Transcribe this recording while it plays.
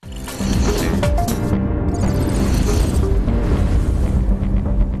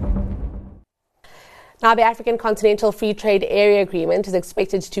Now, the African Continental Free Trade Area Agreement is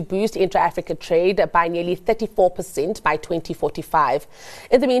expected to boost intra-Africa trade by nearly 34% by 2045.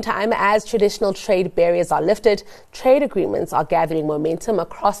 In the meantime, as traditional trade barriers are lifted, trade agreements are gathering momentum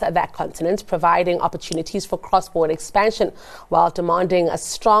across that continent, providing opportunities for cross-border expansion while demanding a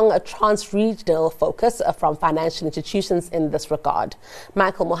strong trans-regional focus from financial institutions in this regard.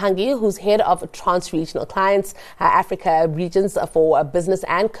 Michael Muhangi, who's head of trans-regional clients, Africa regions for business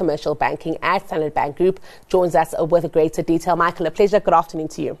and commercial banking at Standard Bank Group, joins us with greater detail. Michael, a pleasure. Good afternoon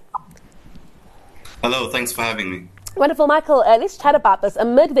to you. Hello, thanks for having me. Wonderful, Michael. Let's chat about this.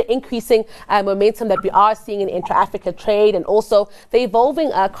 Amid the increasing momentum that we are seeing in intra-Africa trade and also the evolving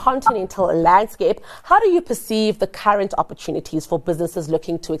continental landscape, how do you perceive the current opportunities for businesses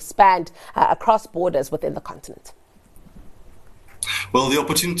looking to expand across borders within the continent? Well, the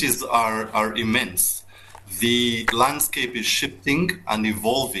opportunities are immense. The landscape is shifting and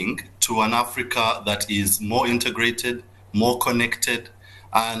evolving to an Africa that is more integrated, more connected,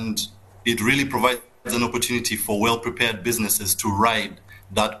 and it really provides an opportunity for well-prepared businesses to ride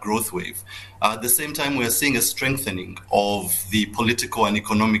that growth wave. At the same time, we are seeing a strengthening of the political and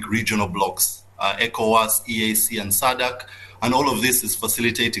economic regional blocks, ECOWAS, EAC, and SADC, and all of this is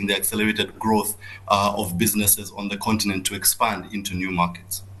facilitating the accelerated growth of businesses on the continent to expand into new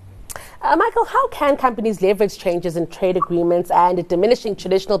markets. Michael, how can companies leverage changes in trade agreements and diminishing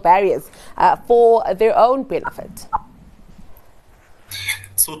traditional barriers for their own benefit?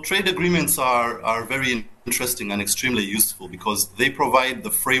 So trade agreements are very interesting and extremely useful because they provide the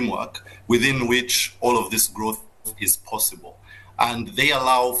framework within which all of this growth is possible. And they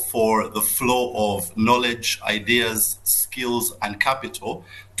allow for the flow of knowledge, ideas, skills, and capital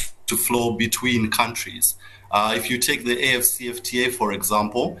to flow between countries. If you take the AfCFTA, for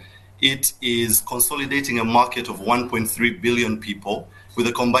example, it is consolidating a market of 1.3 billion people with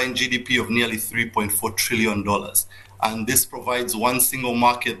a combined GDP of nearly $3.4 trillion. And this provides one single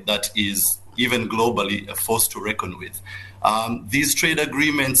market that is, even globally, a force to reckon with. These trade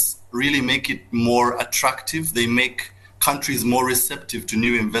agreements really make it more attractive. They make countries more receptive to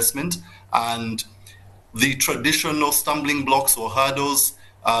new investment. And the traditional stumbling blocks or hurdles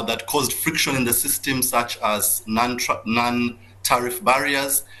that caused friction in the system, such as non-tariff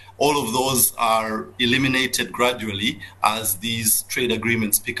barriers, all of those are eliminated gradually as these trade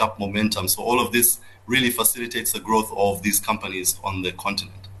agreements pick up momentum. So all of this really facilitates the growth of these companies on the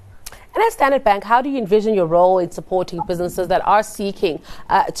continent. And at Standard Bank, how do you envision your role in supporting businesses that are seeking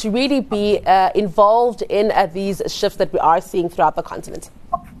to really be involved in these shifts that we are seeing throughout the continent?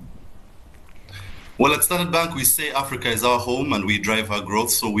 Well, at Standard Bank, we say Africa is our home and we drive our growth.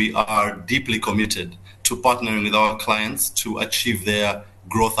 So we are deeply committed to partnering with our clients to achieve their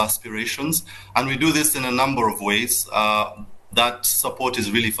growth aspirations. And we do this in a number of ways. That support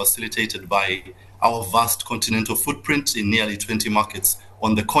is really facilitated by our vast continental footprint in nearly 20 markets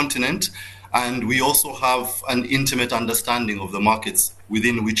on the continent. And we also have an intimate understanding of the markets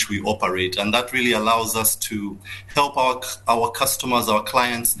within which we operate. And that really allows us to help our customers, our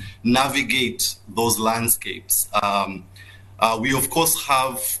clients, navigate those landscapes. We, of course,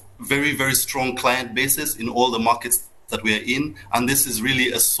 have very, very strong client bases in all the markets that we are in, and this is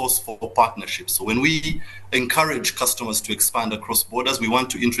really a source for partnerships. So when we encourage customers to expand across borders, we want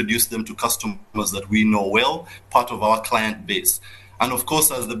to introduce them to customers that we know well, part of our client base. And of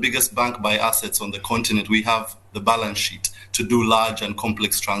course, as the biggest bank by assets on the continent, we have the balance sheet to do large and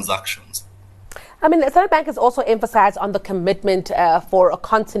complex transactions. I mean, Standard Bank has also emphasized on the commitment for a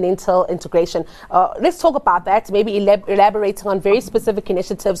continental integration. Let's talk about that, maybe elaborating on very specific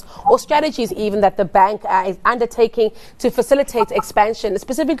initiatives or strategies even that the bank is undertaking to facilitate expansion,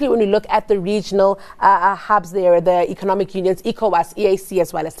 specifically when we look at the regional hubs there, the economic unions, ECOWAS, EAC,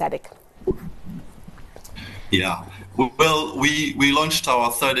 as well as SADC. Yeah. Well, we launched our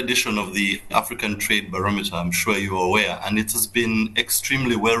third edition of the African Trade Barometer, I'm sure you are aware, and it has been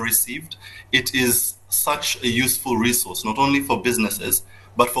extremely well received. It is such a useful resource, not only for businesses,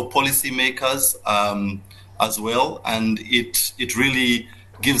 but for policymakers as well. And it really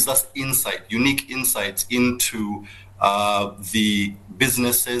gives us unique insights into the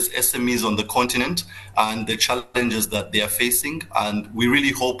businesses, SMEs on the continent and the challenges that they are facing. And we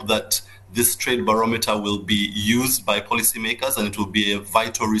really hope that this trade barometer will be used by policymakers and it will be a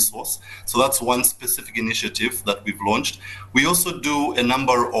vital resource. So that's one specific initiative that we've launched. We also do a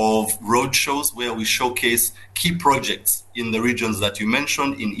number of roadshows where we showcase key projects in the regions that you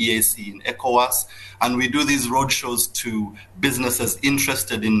mentioned, in EAC, in ECOWAS. And we do these roadshows to businesses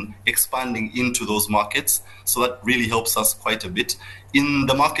interested in expanding into those markets. So that really helps us quite a bit. In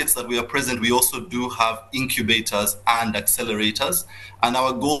the markets that we are present, we also do have incubators and accelerators. And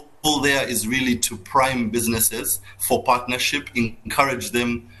our goal there is really to prime businesses for partnership, encourage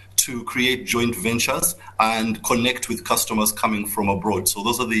them to create joint ventures and connect with customers coming from abroad. So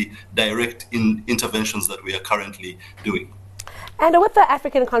those are the direct interventions that we are currently doing. And with the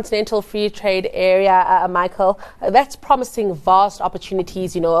African Continental Free Trade Area, Michael, that's promising vast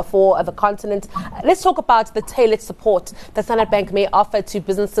opportunities, for the continent. Let's talk about the tailored support that Standard Bank may offer to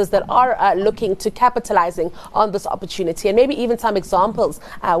businesses that are looking to capitalizing on this opportunity, and maybe even some examples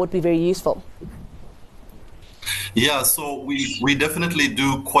would be very useful. Yeah, so we definitely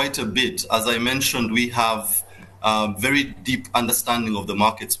do quite a bit. As I mentioned, we have very deep understanding of the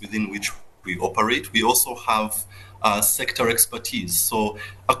markets within which we operate. We also have sector expertise. So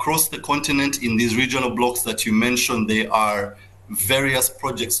across the continent, in these regional blocks that you mentioned, there are various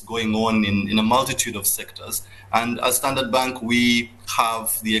projects going on in a multitude of sectors. And as Standard Bank, we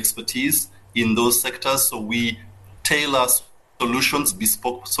have the expertise in those sectors. So we tailor solutions,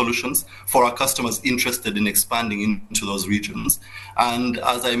 bespoke solutions for our customers interested in expanding into those regions. And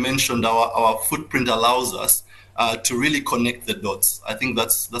as I mentioned, our footprint allows us to really connect the dots. I think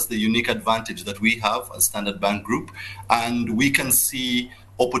that's the unique advantage that we have as Standard Bank Group. And we can see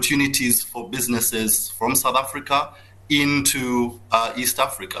opportunities for businesses from South Africa into East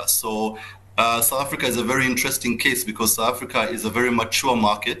Africa. So South Africa is a very interesting case because South Africa is a very mature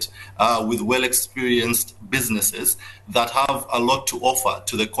market with well-experienced businesses that have a lot to offer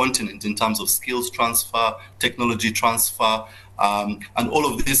to the continent in terms of skills transfer, technology transfer, and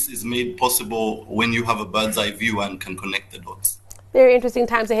all of this is made possible when you have a bird's eye view and can connect the dots. Very interesting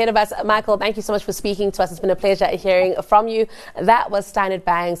times ahead of us. Michael, thank you so much for speaking to us. It's been a pleasure hearing from you. That was Standard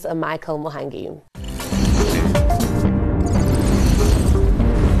Bank's Michael Muhangi.